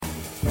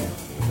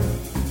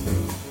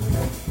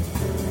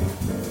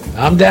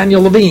I'm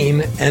Daniel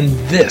Levine, and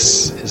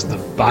this is the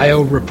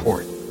Bio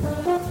Report.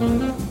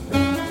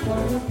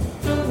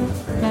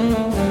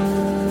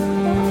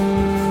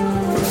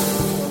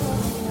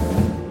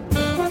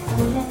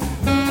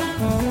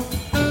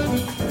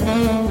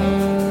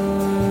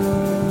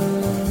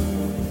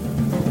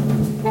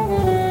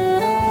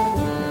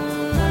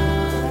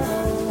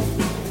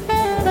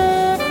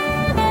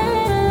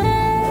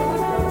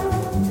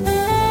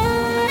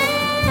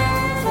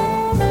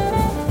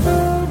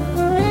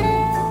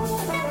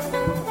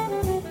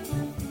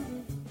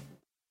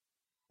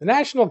 The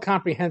National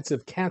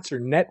Comprehensive Cancer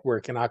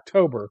Network in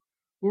October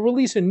will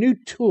release a new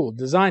tool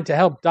designed to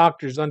help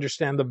doctors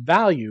understand the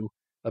value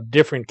of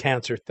different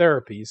cancer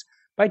therapies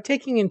by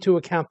taking into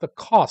account the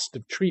cost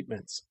of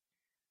treatments.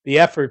 The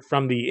effort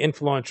from the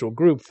influential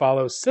group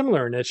follows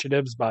similar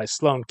initiatives by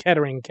Sloan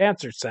Kettering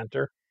Cancer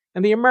Center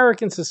and the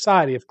American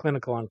Society of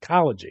Clinical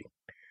Oncology.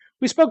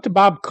 We spoke to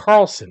Bob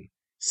Carlson,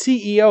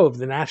 CEO of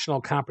the National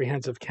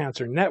Comprehensive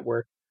Cancer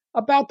Network,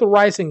 about the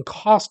rising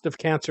cost of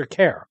cancer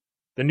care,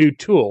 the new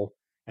tool,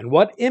 and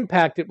what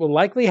impact it will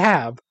likely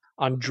have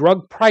on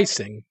drug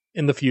pricing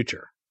in the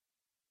future.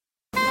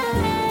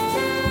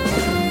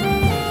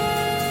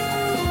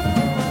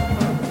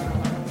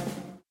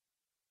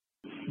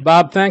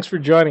 Bob, thanks for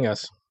joining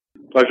us.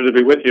 Pleasure to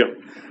be with you.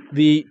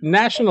 The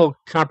National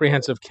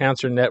Comprehensive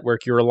Cancer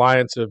Network, your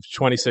alliance of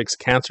 26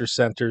 cancer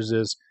centers,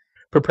 is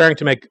preparing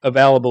to make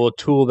available a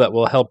tool that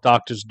will help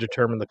doctors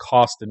determine the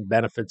cost and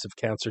benefits of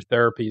cancer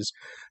therapies.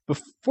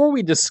 Before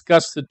we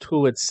discuss the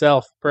tool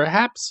itself,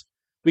 perhaps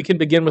we can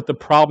begin with the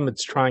problem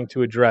it's trying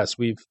to address.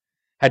 We've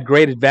had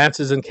great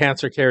advances in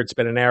cancer care. It's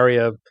been an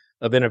area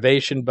of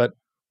innovation, but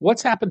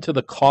what's happened to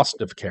the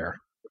cost of care?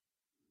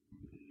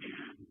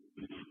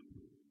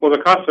 Well,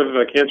 the costs of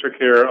cancer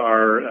care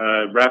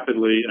are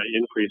rapidly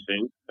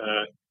increasing,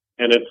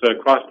 and it's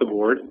across the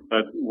board.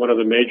 But one of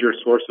the major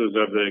sources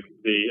of the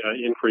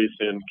increase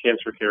in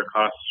cancer care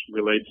costs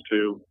relates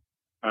to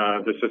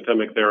the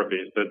systemic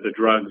therapies, the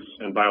drugs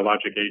and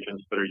biologic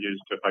agents that are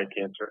used to fight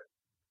cancer.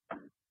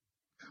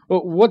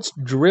 Well, what's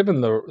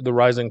driven the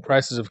rising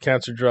prices of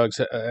cancer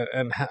drugs,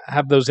 and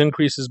have those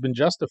increases been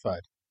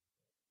justified?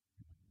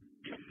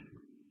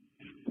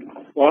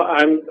 Well,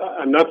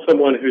 I'm not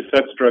someone who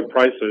sets drug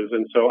prices,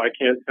 and so I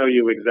can't tell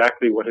you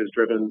exactly what has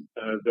driven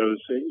those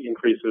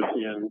increases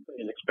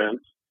in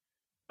expense.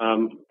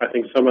 I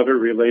think some of it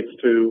relates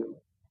to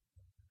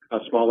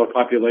smaller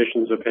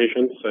populations of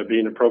patients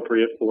being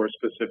appropriate for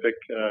specific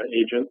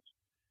agents.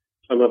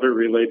 Some of it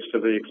relates to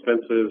the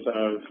expenses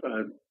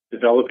of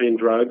developing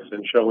drugs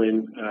and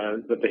showing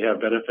that they have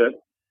benefit.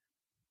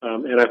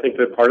 And I think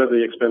that part of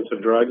the expense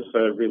of drugs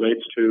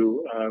relates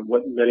to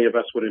what many of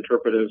us would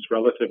interpret as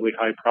relatively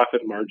high profit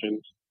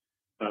margins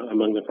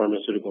among the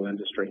pharmaceutical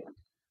industry.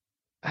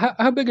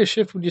 How big a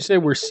shift would you say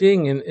we're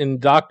seeing in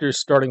doctors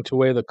starting to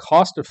weigh the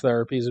cost of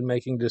therapies and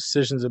making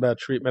decisions about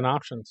treatment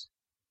options?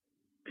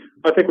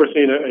 I think we're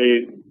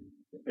seeing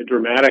a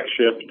dramatic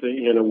shift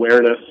in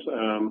awareness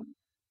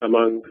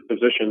among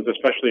physicians,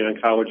 especially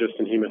oncologists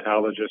and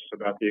hematologists,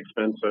 about the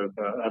expense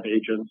of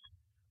agents.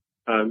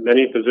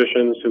 Many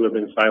physicians who have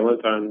been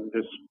silent on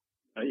this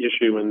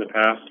issue in the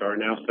past are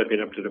now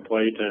stepping up to the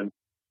plate and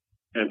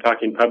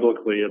talking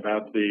publicly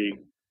about the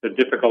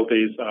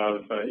difficulties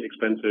of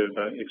expensive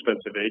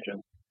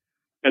agents.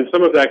 And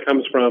some of that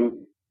comes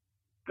from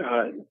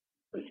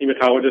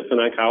hematologists and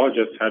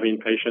oncologists having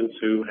patients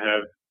who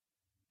have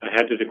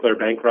had to declare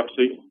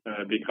bankruptcy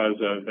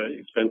because of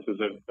expenses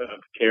of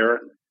care.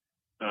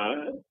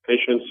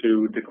 Patients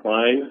who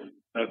decline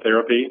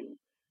therapy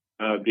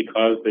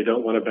because they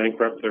don't want to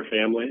bankrupt their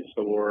families,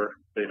 or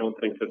they don't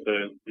think that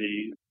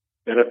the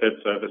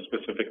benefits of a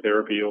specific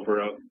therapy over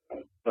a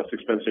less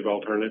expensive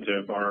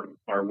alternative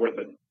are worth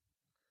it.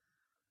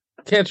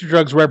 Cancer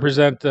drugs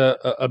represent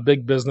a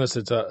big business.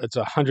 It's a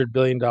 $100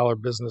 billion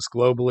business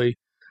globally.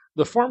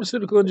 The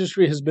pharmaceutical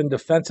industry has been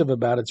defensive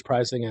about its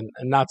pricing and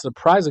not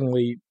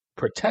surprisingly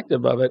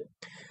protective of it.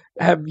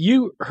 Have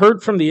you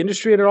heard from the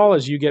industry at all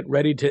as you get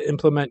ready to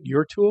implement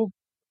your tool?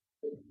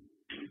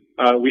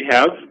 We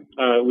have.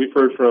 We've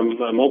heard from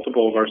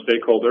multiple of our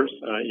stakeholders,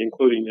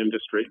 including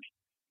industry.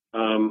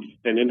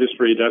 And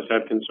industry does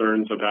have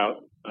concerns about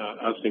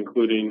us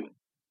including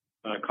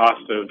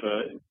cost of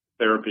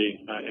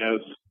therapy as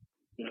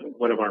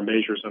one of our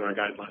measures in our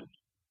guidelines.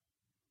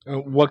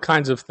 What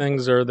kinds of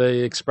things are they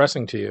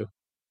expressing to you?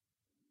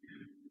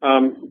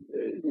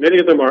 Many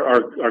of them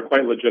are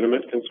quite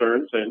legitimate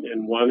concerns,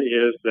 and one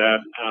is that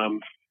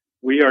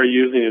we are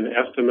using an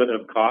estimate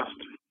of cost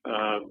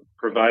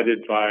provided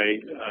by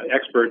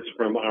experts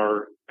from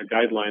our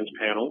guidelines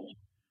panels.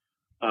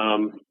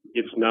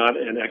 It's not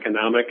an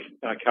economic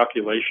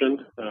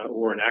calculation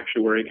or an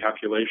actuary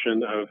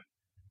calculation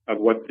of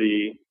what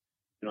the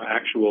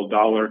actual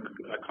dollar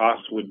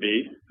cost would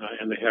be,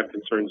 and they have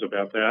concerns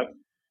about that.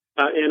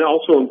 And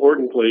also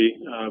importantly,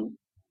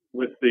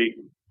 with the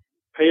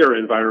payer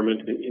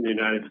environment in the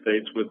United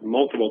States, with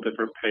multiple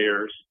different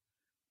payers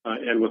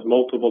and with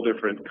multiple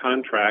different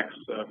contracts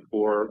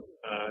for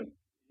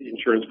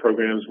insurance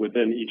programs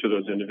within each of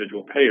those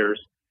individual payers,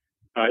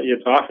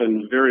 it's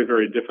often very,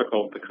 very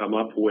difficult to come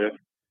up with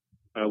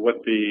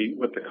what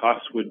the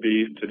costs would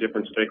be to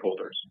different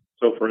stakeholders.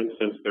 So, for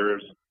instance,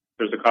 there's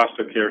a cost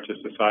of care to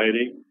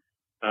society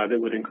that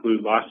would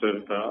include loss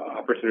of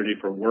opportunity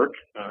for work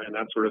and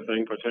that sort of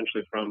thing,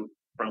 potentially from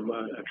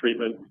a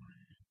treatment.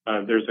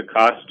 There's a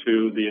cost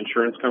to the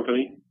insurance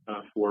company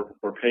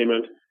for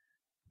payment.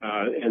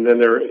 And then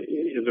there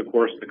is, of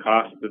course, the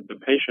cost that the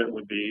patient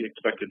would be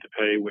expected to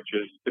pay, which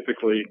is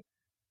typically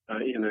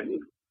in a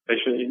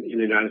patient in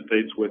the United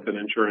States with an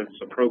insurance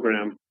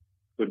program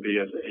would be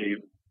a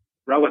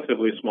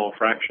relatively small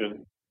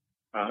fraction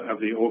of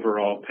the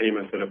overall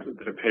payment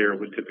that a payer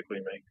would typically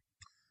make.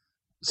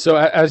 So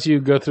as you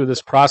go through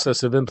this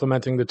process of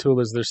implementing the tool,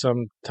 is there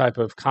some type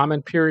of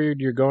comment period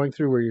you're going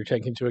through where you're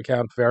taking into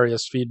account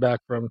various feedback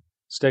from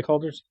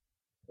stakeholders?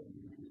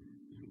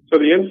 So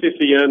the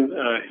NCCN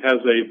has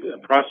a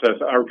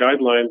process. Our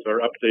guidelines are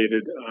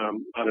updated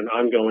on an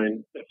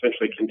ongoing,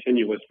 essentially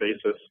continuous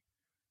basis.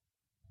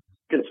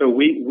 And so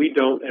we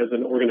don't, as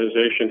an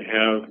organization,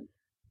 have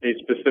a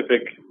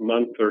specific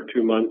month or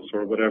 2 months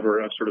or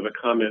whatever, sort of a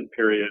comment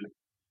period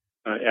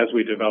as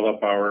we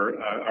develop our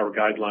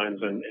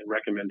guidelines and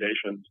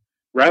recommendations.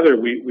 Rather,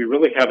 we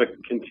really have a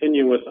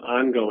continuous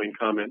ongoing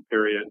comment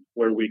period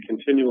where we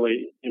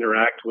continually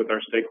interact with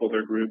our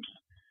stakeholder groups.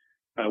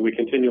 We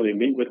continually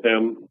meet with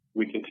them.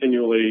 We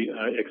continually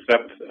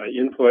accept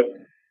input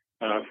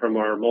from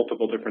our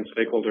multiple different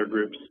stakeholder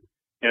groups.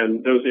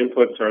 And those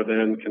inputs are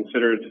then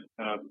considered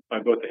by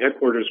both the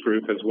headquarters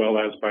group as well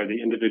as by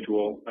the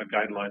individual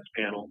guidelines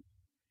panel.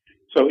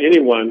 So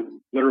anyone,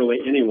 literally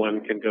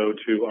anyone, can go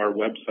to our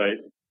website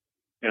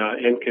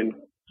and can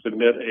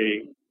submit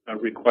a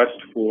request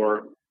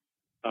for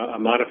a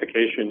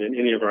modification in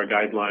any of our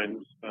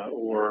guidelines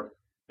or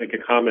make a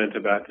comment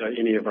about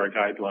any of our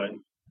guidelines.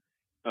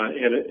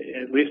 And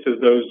at least as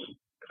those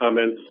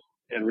comments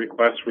and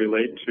requests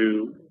relate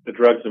to the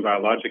drugs and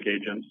biologic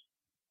agents,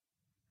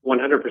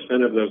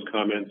 100% of those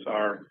comments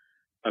are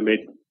made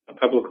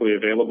publicly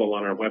available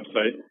on our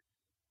website.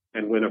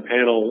 And when a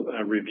panel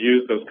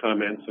reviews those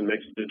comments and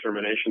makes a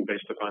determination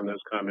based upon those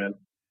comments,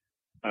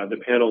 the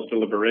panel's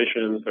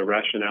deliberations, the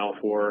rationale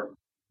for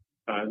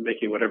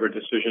making whatever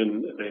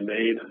decision they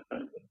made,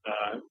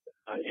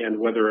 and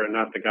whether or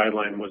not the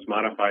guideline was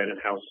modified and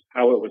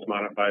how it was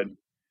modified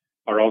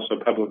are also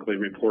publicly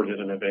reported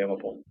and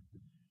available.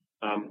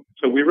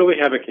 So we really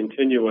have a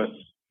continuous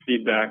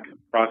feedback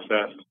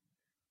process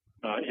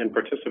and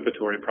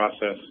participatory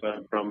process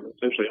from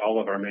essentially all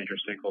of our major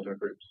stakeholder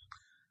groups.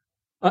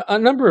 A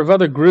number of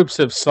other groups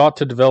have sought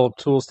to develop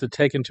tools to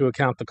take into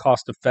account the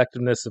cost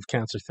effectiveness of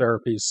cancer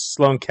therapies.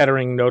 Sloan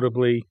Kettering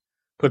notably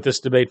put this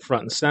debate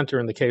front and center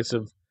in the case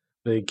of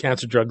the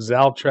cancer drug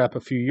Zaltrap a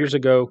few years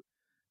ago.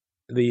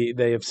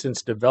 They have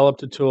since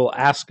developed a tool.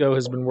 ASCO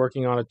has been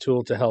working on a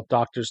tool to help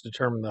doctors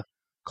determine the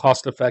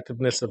cost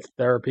effectiveness of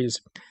therapies.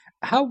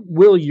 How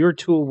will your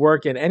tool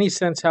work, in any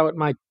sense how it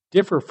might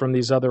differ from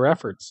these other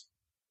efforts?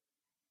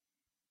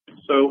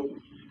 So,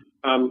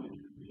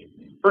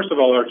 first of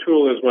all, our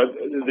tool is what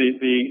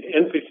the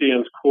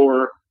NCCN's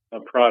core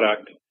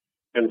product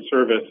and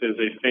service is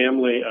a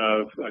family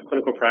of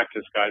clinical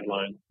practice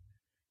guidelines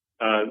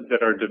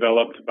that are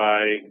developed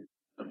by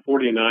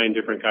 49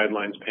 different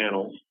guidelines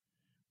panels.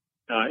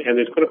 And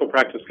these clinical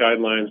practice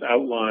guidelines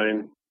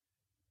outline,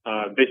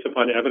 based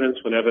upon evidence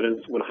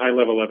when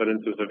high-level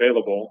evidence is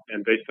available,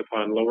 and based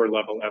upon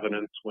lower-level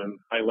evidence when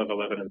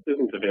high-level evidence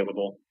isn't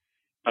available,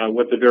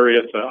 what the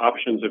various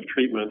options of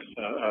treatment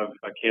of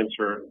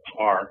cancer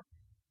are.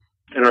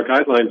 And our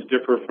guidelines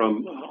differ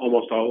from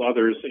almost all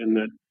others in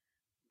that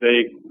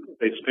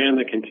they span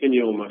the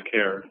continuum of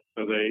care.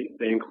 So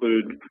they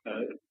include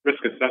risk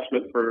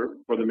assessment for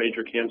the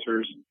major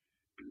cancers,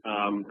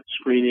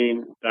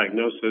 screening,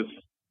 diagnosis,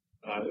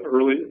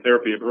 early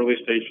therapy of early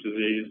stage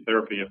disease,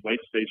 therapy of late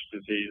stage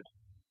disease,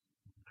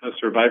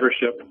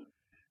 survivorship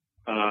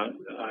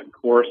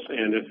course,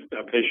 and if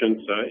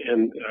patients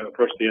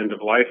approach the end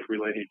of life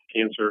related to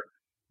cancer,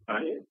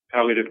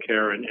 palliative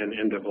care and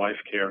end of life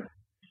care.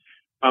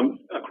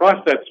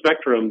 Across that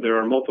spectrum, there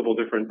are multiple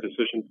different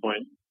decision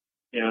points,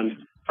 and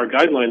our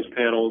guidelines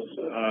panels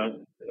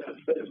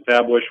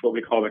establish what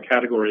we call the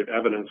category of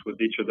evidence with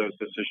each of those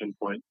decision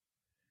points.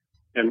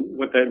 And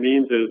what that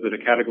means is that a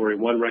Category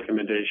 1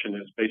 recommendation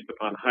is based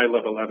upon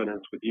high-level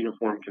evidence with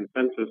uniform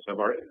consensus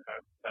of our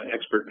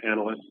expert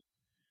panelists.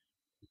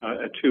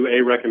 A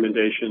 2A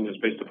recommendation is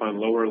based upon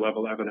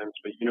lower-level evidence,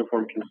 but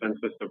uniform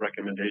consensus the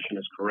recommendation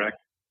is correct.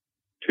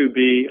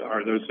 2B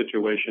are those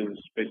situations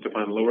based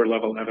upon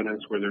lower-level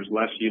evidence where there's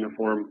less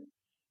uniform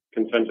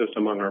consensus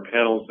among our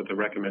panelists that the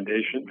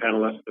recommendation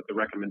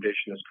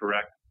is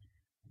correct.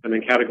 And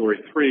then Category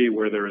 3,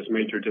 where there is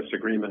major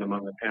disagreement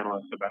among the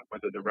panelists about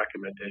whether the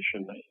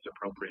recommendation is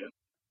appropriate.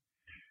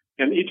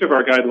 And each of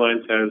our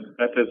guidelines has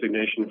that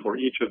designation for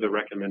each of the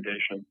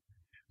recommendations.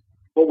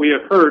 What we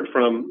have heard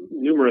from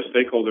numerous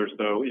stakeholders,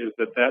 though, is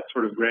that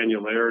sort of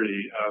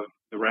granularity of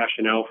the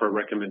rationale for a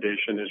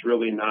recommendation is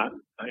really not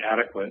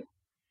adequate.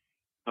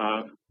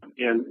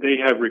 And they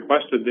have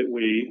requested that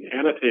we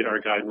annotate our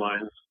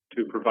guidelines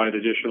to provide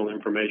additional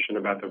information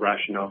about the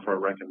rationale for a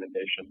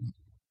recommendation.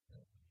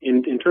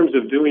 In terms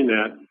of doing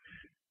that,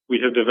 we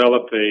have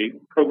developed a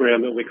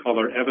program that we call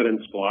our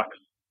evidence blocks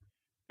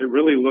that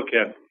really look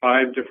at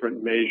 5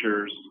 different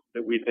measures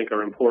that we think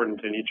are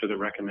important in each of the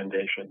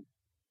recommendations.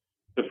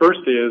 The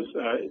first is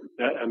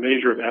a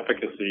measure of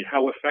efficacy.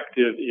 How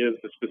effective is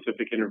the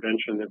specific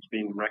intervention that's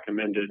being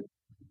recommended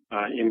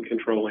in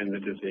controlling the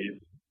disease?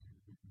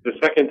 The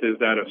second is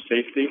that of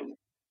safety.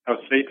 How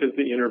safe is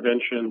the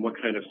intervention?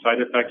 What kind of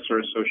side effects are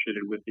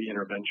associated with the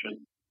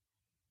intervention?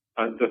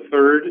 The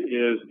third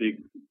is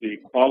the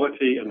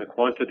quality and the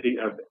quantity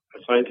of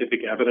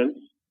scientific evidence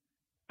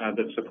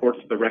that supports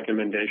the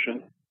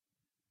recommendation.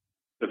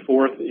 The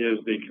fourth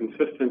is the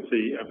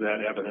consistency of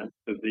that evidence.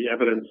 Does the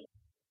evidence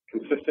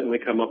consistently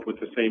come up with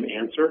the same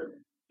answer,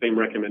 same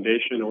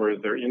recommendation, or is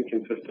there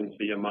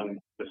inconsistency among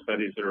the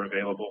studies that are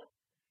available?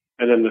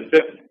 And then the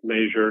fifth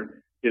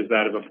measure is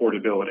that of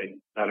affordability,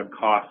 that of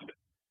cost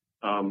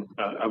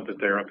of the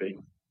therapy.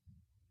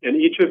 And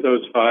each of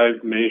those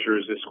 5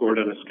 measures is scored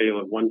on a scale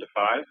of 1 to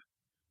 5.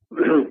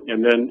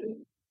 And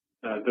then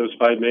those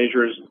 5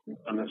 measures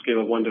on the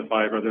scale of 1 to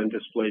 5 are then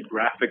displayed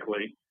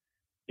graphically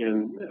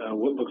in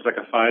what looks like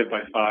a 5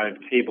 by 5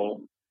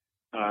 table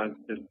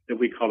that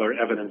we call our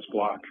evidence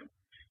block.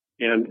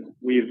 And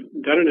we've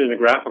done it in a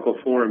graphical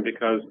form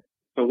because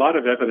there's a lot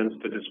of evidence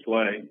to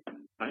display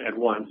at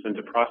once and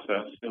to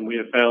process. And we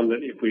have found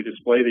that if we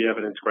display the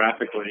evidence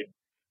graphically,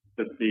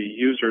 that the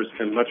users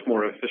can much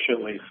more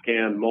efficiently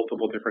scan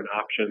multiple different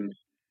options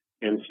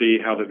and see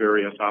how the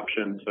various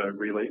options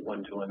relate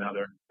one to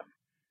another.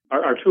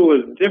 Our tool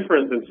is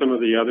different than some of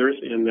the others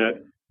in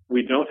that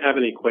we don't have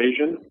an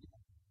equation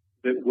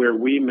where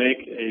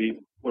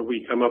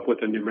we come up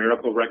with a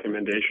numerical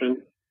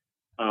recommendation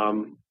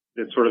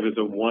that sort of is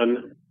a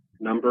one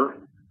number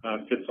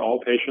fits all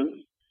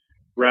patients.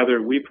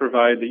 Rather, we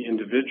provide the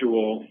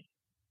individual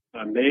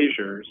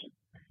measures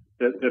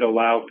that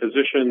allow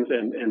physicians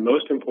and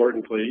most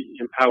importantly,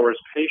 empowers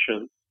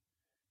patients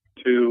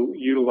to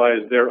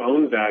utilize their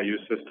own value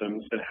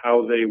systems and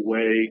how they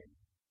weigh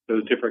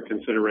those different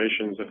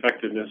considerations,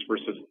 effectiveness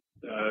versus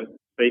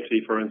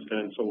safety, for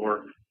instance,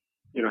 or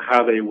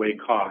how they weigh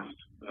cost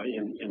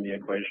in the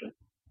equation.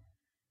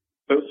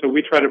 So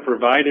we try to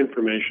provide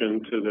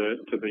information to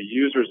the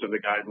users of the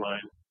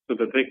guidelines so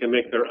that they can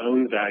make their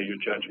own value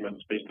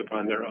judgments based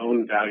upon their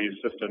own value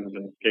systems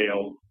and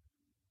scales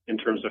in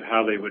terms of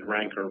how they would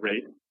rank or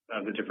rate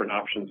the different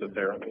options of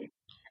therapy.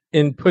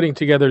 In putting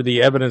together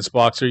the evidence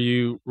blocks, are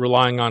you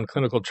relying on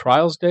clinical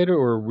trials data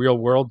or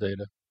real-world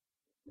data?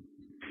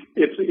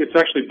 It's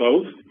actually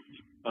both.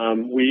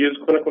 We use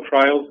clinical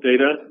trials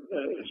data,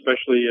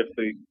 especially if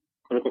the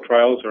clinical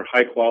trials are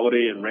high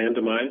quality and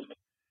randomized,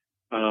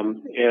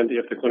 and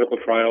if the clinical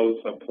trials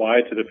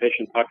apply to the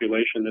patient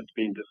population that's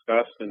being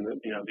discussed and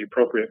the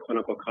appropriate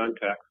clinical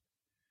context.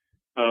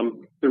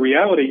 The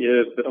reality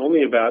is that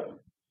only about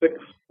 6%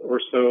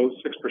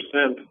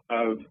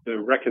 of the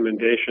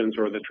recommendations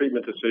or the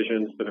treatment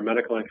decisions that a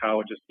medical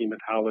oncologist,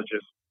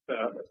 hematologist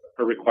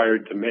are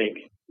required to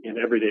make in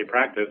everyday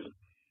practice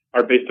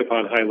are based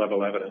upon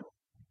high-level evidence.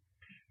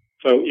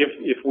 So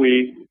if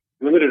we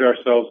limited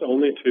ourselves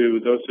only to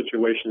those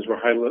situations where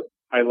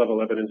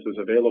high-level evidence is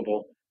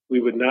available, we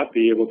would not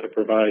be able to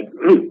provide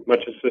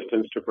much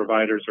assistance to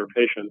providers or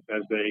patients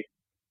as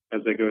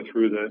they go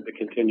through the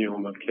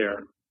continuum of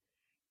care.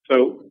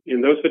 So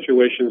in those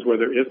situations where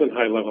there isn't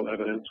high-level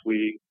evidence,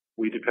 we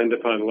depend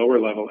upon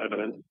lower-level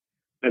evidence.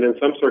 And in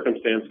some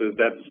circumstances,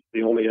 that's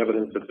the only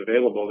evidence that's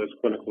available is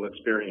clinical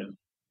experience.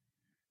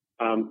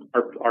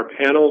 Our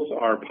panels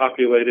are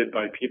populated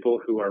by people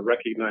who are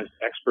recognized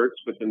experts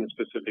within the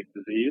specific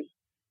disease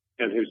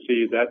and who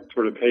see that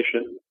sort of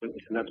patient and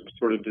that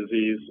sort of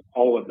disease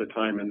all of the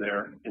time in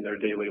their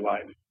daily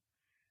life.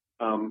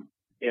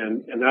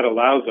 And that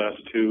allows us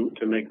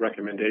to make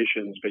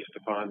recommendations based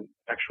upon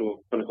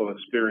actual clinical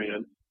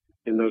experience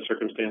in those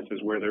circumstances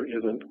where there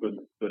isn't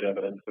good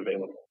evidence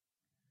available.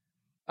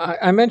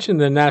 I mentioned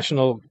the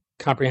National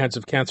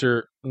Comprehensive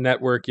Cancer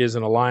Network is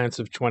an alliance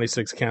of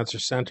 26 cancer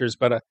centers,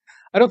 but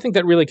I don't think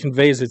that really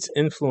conveys its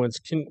influence.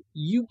 Can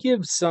you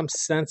give some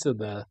sense of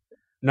the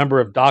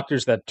number of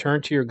doctors that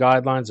turn to your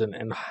guidelines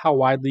and how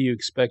widely you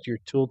expect your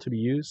tool to be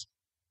used?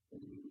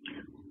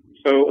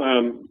 So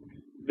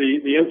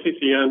the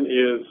NCCN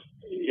is,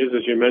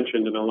 as you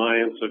mentioned, an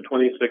alliance of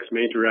 26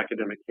 major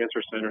academic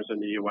cancer centers in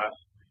the U.S.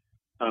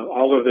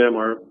 All of them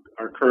are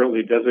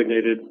currently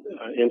designated,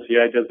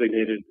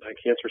 NCI-designated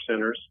cancer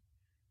centers.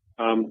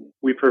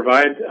 We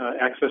provide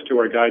access to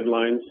our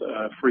guidelines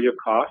free of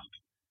cost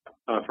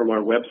from our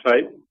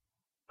website.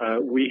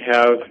 We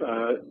have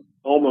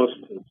almost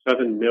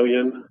 7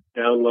 million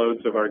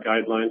downloads of our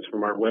guidelines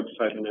from our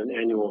website on an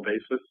annual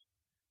basis.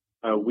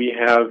 We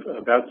have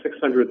about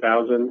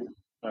 600,000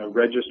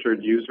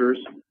 registered users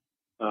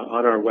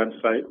on our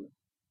website.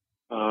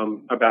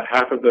 About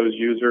half of those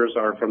users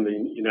are from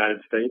the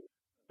United States.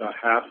 About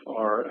half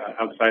are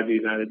outside the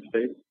United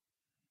States.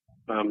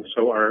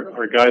 So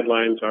our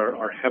guidelines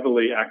are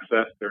heavily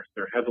accessed.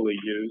 They're heavily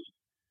used.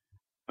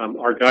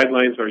 Our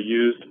guidelines are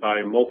used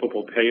by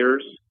multiple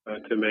payers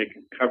to make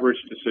coverage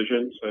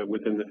decisions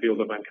within the field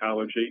of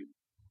oncology.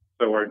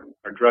 So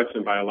our drugs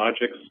and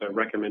biologics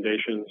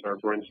recommendations are,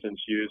 for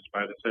instance, used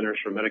by the Centers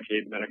for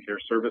Medicare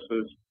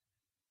Services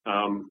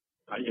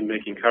in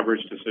making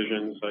coverage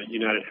decisions.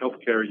 United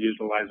Healthcare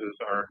utilizes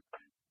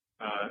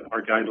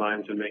our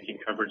guidelines in making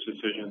coverage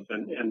decisions,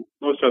 and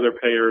most other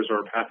payers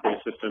or pathway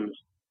systems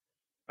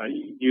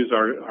use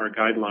our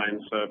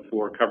guidelines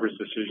for coverage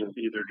decisions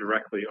either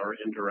directly or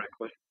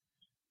indirectly.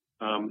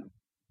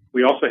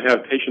 We also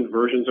have patient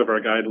versions of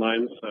our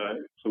guidelines,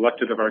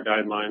 selected of our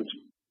guidelines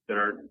that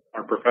are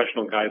our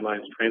professional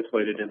guidelines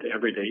translated into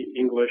everyday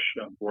English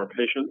for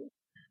patients.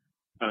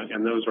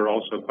 And those are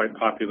also quite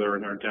popular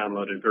and are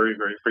downloaded very,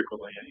 very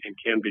frequently and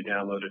can be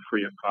downloaded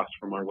free of cost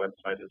from our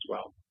website as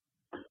well.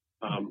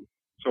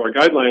 So our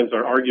guidelines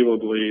are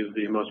arguably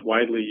the most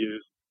widely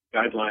used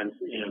guidelines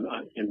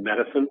in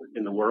medicine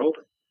in the world.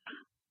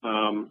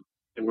 And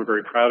we're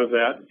very proud of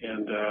that.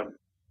 And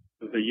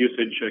the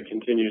usage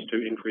continues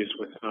to increase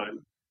with time.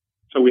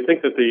 So we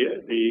think that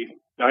the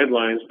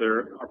guidelines that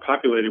are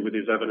populated with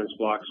these evidence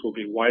blocks will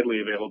be widely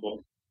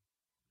available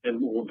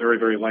and will very,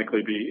 very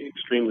likely be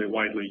extremely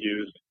widely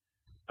used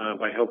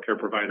by healthcare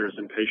providers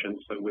and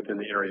patients within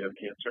the area of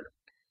cancer.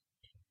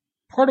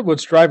 Part of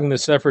what's driving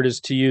this effort is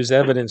to use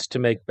evidence to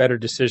make better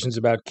decisions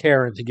about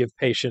care and to give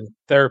patient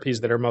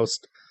therapies that are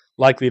most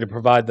likely to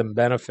provide them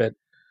benefit.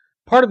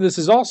 Part of this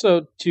is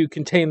also to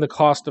contain the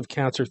cost of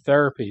cancer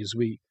therapies.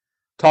 We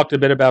talked a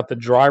bit about the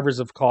drivers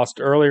of cost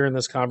earlier in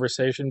this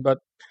conversation, but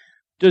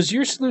does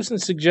your solution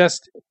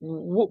suggest,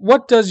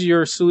 what does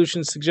your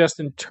solution suggest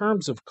in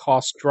terms of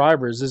cost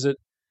drivers? Is it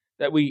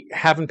that we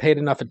haven't paid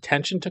enough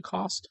attention to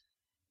cost?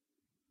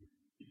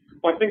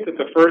 Well, I think that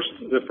the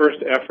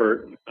first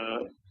effort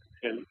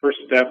and first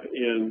step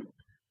in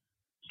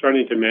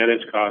starting to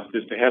manage cost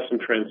is to have some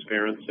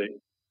transparency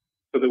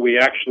so that we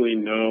actually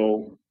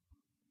know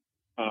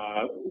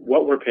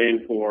what we're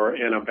paying for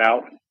and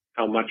about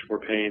how much we're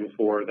paying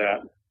for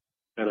that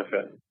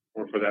benefit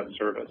or for that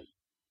service.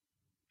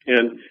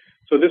 And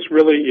so this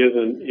really is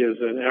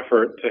an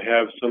effort to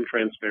have some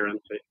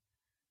transparency.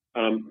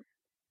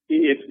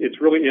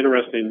 It's really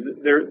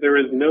interesting. There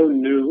is no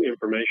new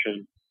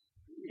information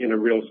in a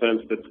real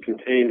sense that's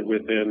contained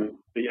within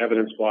the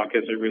evidence block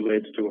as it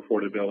relates to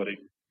affordability.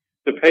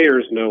 The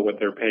payers know what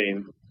they're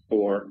paying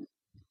for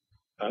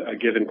a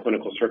given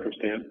clinical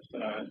circumstance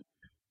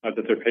that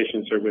their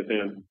patients are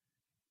within.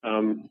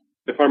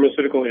 The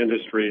pharmaceutical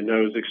industry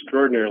knows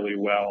extraordinarily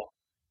well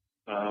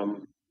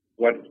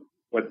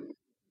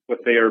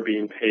what they are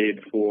being paid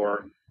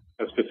for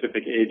a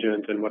specific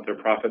agent and what their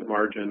profit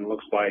margin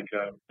looks like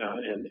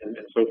and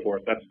so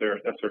forth. That's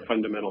their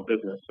fundamental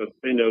business. So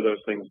they know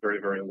those things very,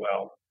 very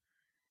well.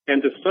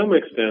 And to some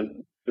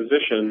extent,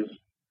 physicians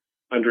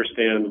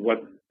understand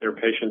what their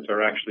patients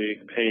are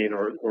actually paying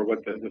or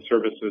what the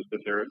services that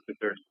they're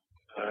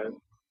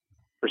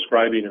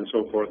prescribing and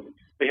so forth.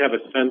 They have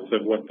a sense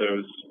of what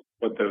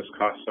those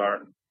costs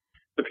are.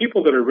 The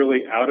people that are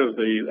really out of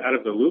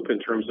the loop in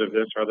terms of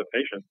this are the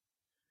patients.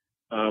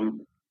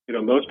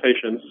 Most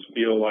patients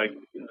feel like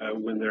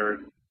when they're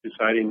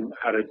deciding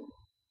how to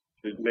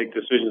make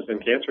decisions in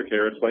cancer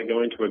care, it's like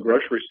going to a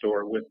grocery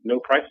store with no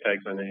price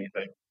tags on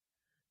anything,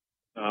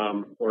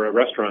 or a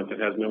restaurant that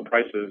has no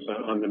prices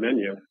on the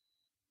menu.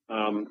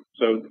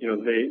 So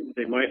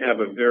they might have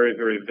a very,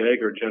 very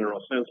vague or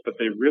general sense, but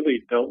they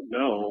really don't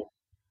know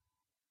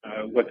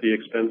what the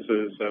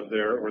expenses of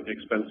their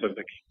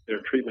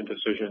treatment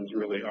decisions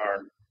really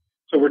are.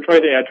 So we're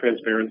trying to add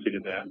transparency to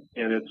that,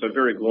 and it's a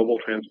very global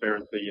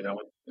transparency.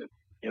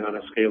 On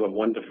a scale of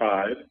 1 to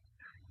 5,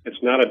 it's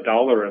not a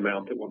dollar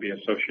amount that we'll be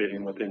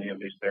associating with any of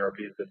these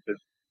therapies.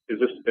 Is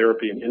this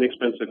therapy an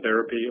inexpensive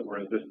therapy, or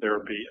is this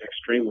therapy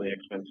extremely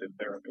expensive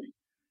therapy?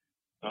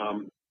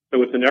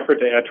 So it's an effort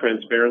to add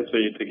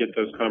transparency to get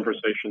those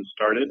conversations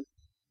started,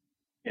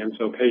 and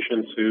so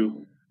patients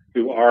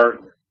who are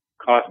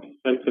cost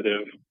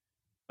sensitive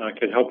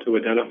can help to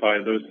identify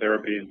those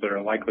therapies that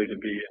are likely to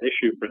be an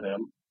issue for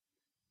them.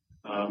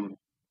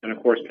 And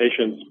of course,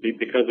 patients,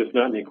 because it's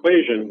not an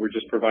equation, we're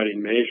just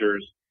providing measures.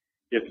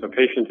 If a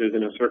patient is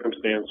in a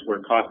circumstance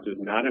where cost is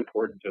not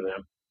important to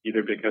them,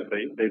 either because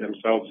they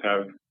themselves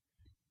have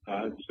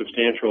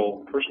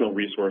substantial personal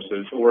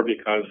resources or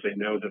because they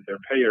know that their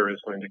payer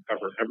is going to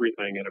cover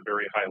everything at a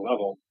very high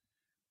level,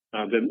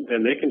 then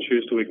they can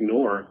choose to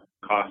ignore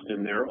cost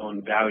in their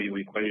own value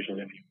equation,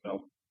 if you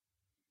will.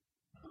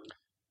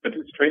 But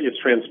it's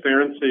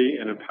transparency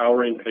and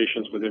empowering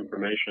patients with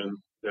information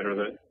that are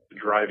the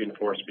driving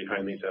force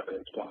behind these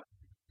evidence blocks.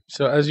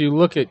 So as you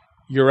look at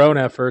your own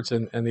efforts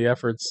and the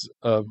efforts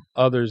of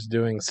others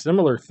doing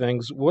similar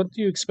things, what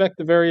do you expect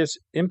the various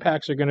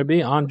impacts are going to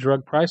be on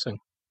drug pricing?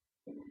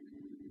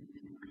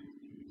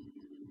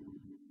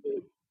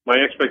 My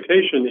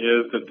expectation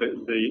is that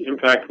the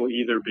impact will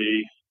either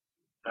be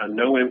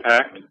no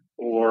impact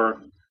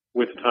or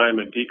with time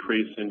a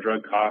decrease in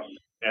drug costs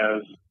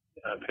as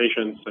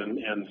patients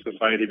and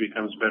society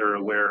becomes better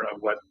aware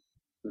of what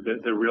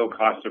the real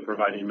costs of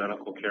providing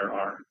medical care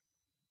are.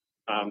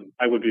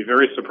 I would be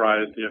very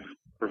surprised if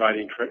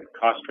providing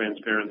cost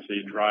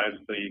transparency drives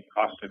the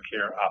cost of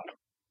care up.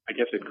 I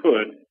guess it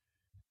could,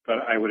 but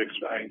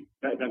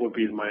that would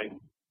be my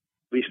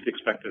least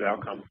expected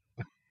outcome.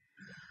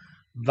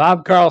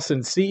 Bob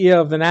Carlson,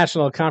 CEO of the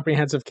National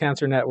Comprehensive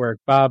Cancer Network.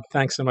 Bob,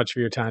 thanks so much for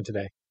your time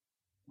today.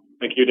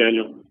 Thank you,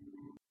 Daniel.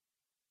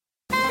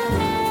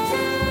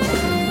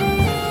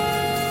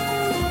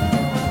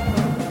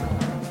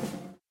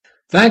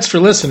 Thanks for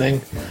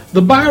listening.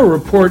 The Bio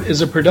Report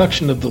is a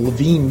production of the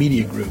Levine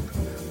Media Group.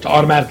 To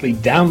automatically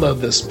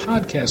download this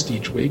podcast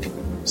each week,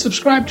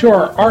 subscribe to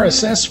our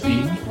RSS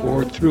feed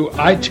or through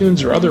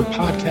iTunes or other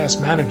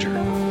podcast manager.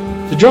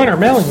 To join our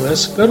mailing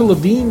list, go to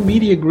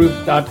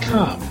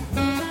levinemediagroup.com.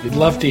 We'd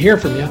love to hear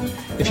from you.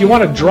 If you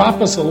want to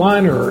drop us a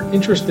line or are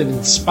interested in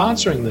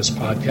sponsoring this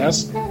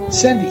podcast,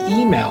 send an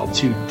email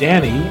to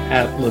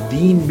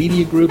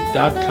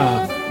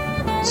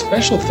danny@levinemediagroup.com.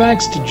 Special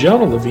thanks to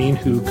Jonah Levine,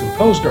 who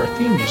composed our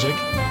theme music,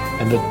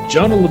 and the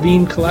Jonah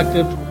Levine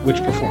Collective, which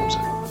performs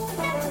it.